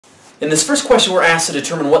In this first question, we're asked to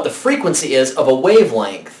determine what the frequency is of a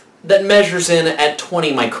wavelength that measures in at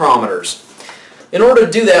 20 micrometers. In order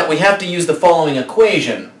to do that, we have to use the following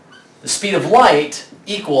equation. The speed of light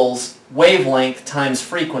equals wavelength times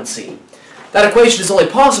frequency. That equation is only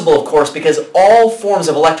possible, of course, because all forms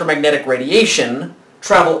of electromagnetic radiation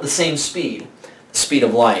travel at the same speed, the speed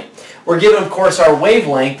of light. We're given, of course, our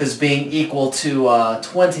wavelength as being equal to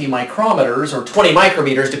 20 micrometers, or 20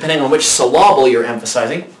 micrometers, depending on which syllable you're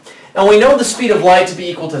emphasizing. And we know the speed of light to be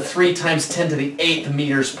equal to 3 times 10 to the 8th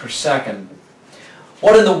meters per second.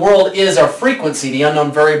 What in the world is our frequency, the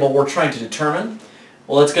unknown variable we're trying to determine?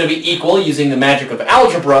 Well, it's going to be equal, using the magic of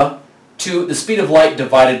algebra, to the speed of light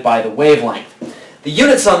divided by the wavelength. The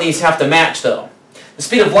units on these have to match, though. The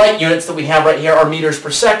speed of light units that we have right here are meters per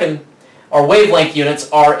second. Our wavelength units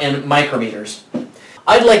are in micrometers.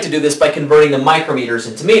 I'd like to do this by converting the micrometers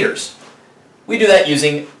into meters. We do that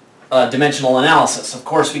using dimensional analysis. Of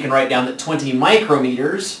course, we can write down that 20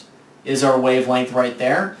 micrometers is our wavelength right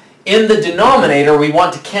there. In the denominator, we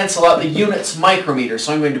want to cancel out the units micrometers,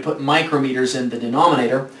 so I'm going to put micrometers in the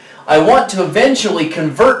denominator. I want to eventually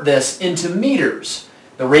convert this into meters.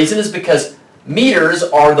 The reason is because meters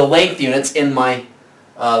are the length units in my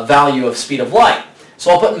value of speed of light.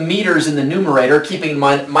 So I'll put meters in the numerator, keeping in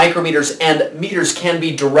mind that micrometers and meters can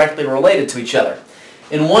be directly related to each other.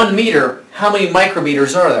 In 1 meter, how many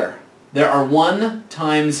micrometers are there? There are 1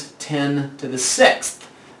 times 10 to the 6th.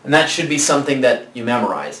 And that should be something that you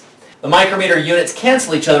memorize. The micrometer units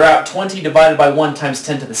cancel each other out. 20 divided by 1 times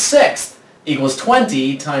 10 to the 6th equals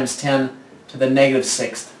 20 times 10 to the negative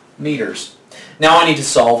 6th meters. Now I need to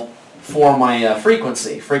solve for my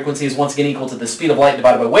frequency. Frequency is once again equal to the speed of light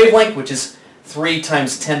divided by wavelength, which is 3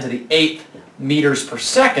 times 10 to the 8th meters per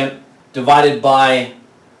second, divided by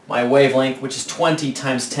my wavelength, which is 20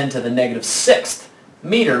 times 10 to the negative 6th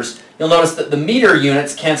meters. You'll notice that the meter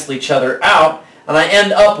units cancel each other out, and I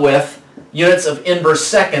end up with units of inverse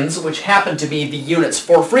seconds, which happen to be the units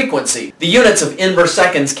for frequency. The units of inverse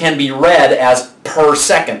seconds can be read as per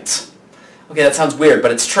seconds. Okay, that sounds weird, but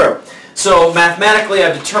it's true. So mathematically,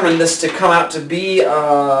 I've determined this to come out to be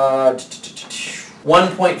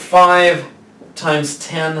 1.5 times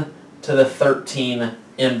 10 to the 13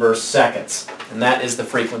 inverse seconds. And that is the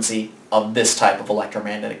frequency of this type of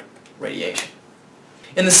electromagnetic radiation.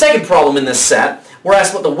 In the second problem in this set, we're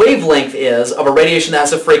asked what the wavelength is of a radiation that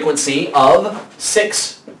has a frequency of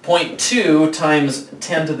 6.2 times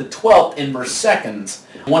 10 to the 12th inverse seconds.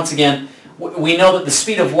 Once again, we know that the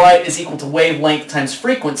speed of light is equal to wavelength times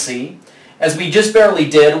frequency. As we just barely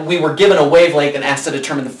did, we were given a wavelength and asked to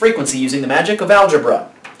determine the frequency using the magic of algebra.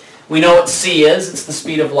 We know what c is. It's the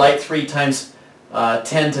speed of light, 3 times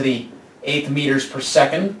 10 to the 8th meters per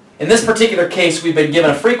second. In this particular case, we've been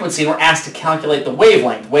given a frequency and we're asked to calculate the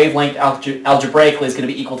wavelength. Wavelength algebraically is going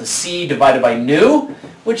to be equal to c divided by nu,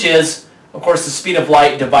 which is, of course, the speed of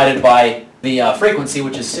light divided by the frequency,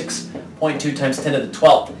 which is 6.2 times 10 to the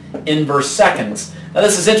 12th inverse seconds. Now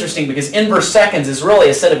this is interesting because inverse seconds is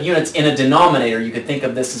really a set of units in a denominator. You could think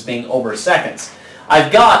of this as being over seconds.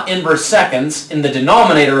 I've got inverse seconds in the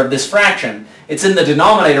denominator of this fraction. It's in the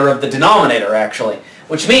denominator of the denominator, actually,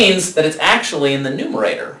 which means that it's actually in the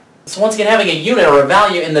numerator. So once again, having a unit or a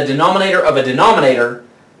value in the denominator of a denominator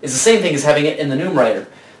is the same thing as having it in the numerator.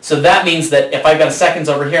 So that means that if I've got a seconds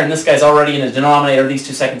over here and this guy's already in the denominator, these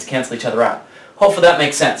two seconds cancel each other out. Hopefully that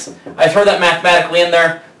makes sense. I throw that mathematically in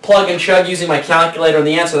there, plug and chug using my calculator, and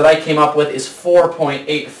the answer that I came up with is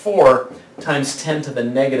 4.84 times 10 to the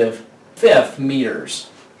negative 5th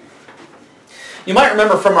meters. You might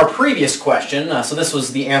remember from our previous question, so this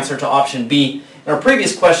was the answer to option B. In our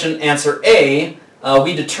previous question, answer A,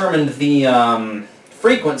 we determined the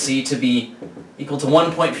frequency to be equal to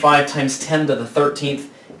 1.5 times 10 to the 13th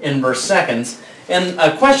inverse seconds. And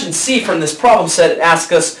question C from this problem set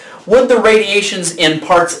asks us, would the radiations in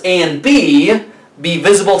parts A and B be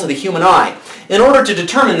visible to the human eye? In order to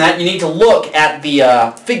determine that, you need to look at the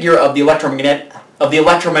figure of the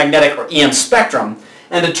electromagnetic or EM spectrum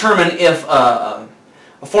and determine if a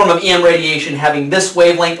form of EM radiation having this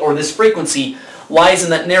wavelength or this frequency lies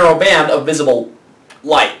in that narrow band of visible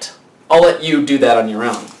light. I'll let you do that on your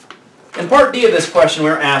own. In part D of this question, we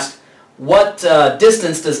were asked, what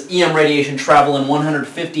distance does EM radiation travel in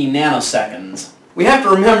 150 nanoseconds? We have to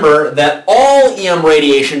remember that all EM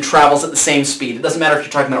radiation travels at the same speed. It doesn't matter if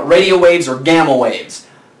you're talking about radio waves or gamma waves.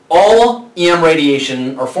 All EM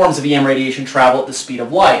radiation, or forms of EM radiation, travel at the speed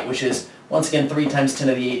of light, which is, once again, 3 times 10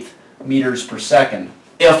 to the 8th meters per second.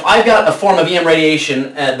 If I've got a form of EM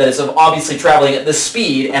radiation that is obviously traveling at this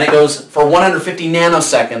speed, and it goes for 150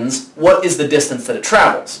 nanoseconds, what is the distance that it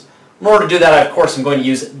travels? In order to do that, of course, I'm going to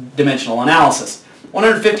use dimensional analysis.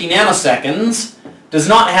 150 nanoseconds does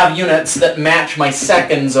not have units that match my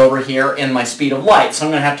seconds over here in my speed of light, so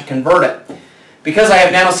I'm going to have to convert it. Because I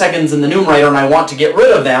have nanoseconds in the numerator and I want to get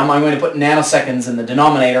rid of them, I'm going to put nanoseconds in the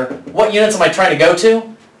denominator. What units am I trying to go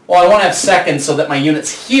to? Well, I want to have seconds so that my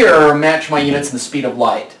units here match my units in the speed of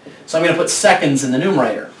light. So I'm going to put seconds in the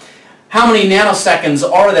numerator. How many nanoseconds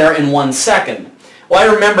are there in 1 second? Well,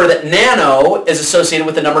 I remember that nano is associated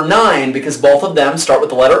with the number 9 because both of them start with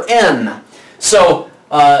the letter N. So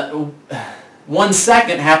 1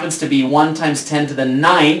 second happens to be 1 times 10 to the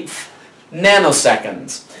 9th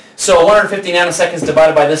nanoseconds. So 150 nanoseconds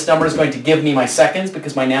divided by this number is going to give me my seconds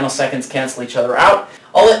because my nanoseconds cancel each other out.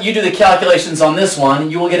 I'll let you do the calculations on this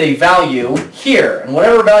one. You will get a value here. And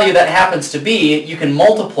whatever value that happens to be, you can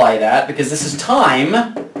multiply that because this is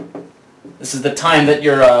time. This is the time that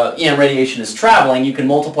your EM radiation is traveling. You can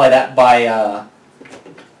multiply that by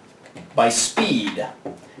speed.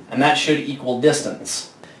 And that should equal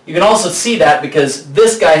distance. You can also see that because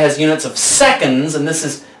this guy has units of seconds, and this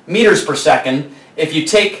is meters per second. If you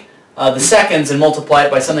take the seconds and multiply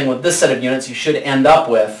it by something with this set of units, you should end up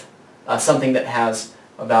with something that has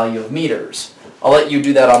a value of meters. I'll let you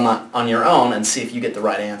do that on your own and see if you get the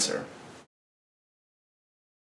right answer.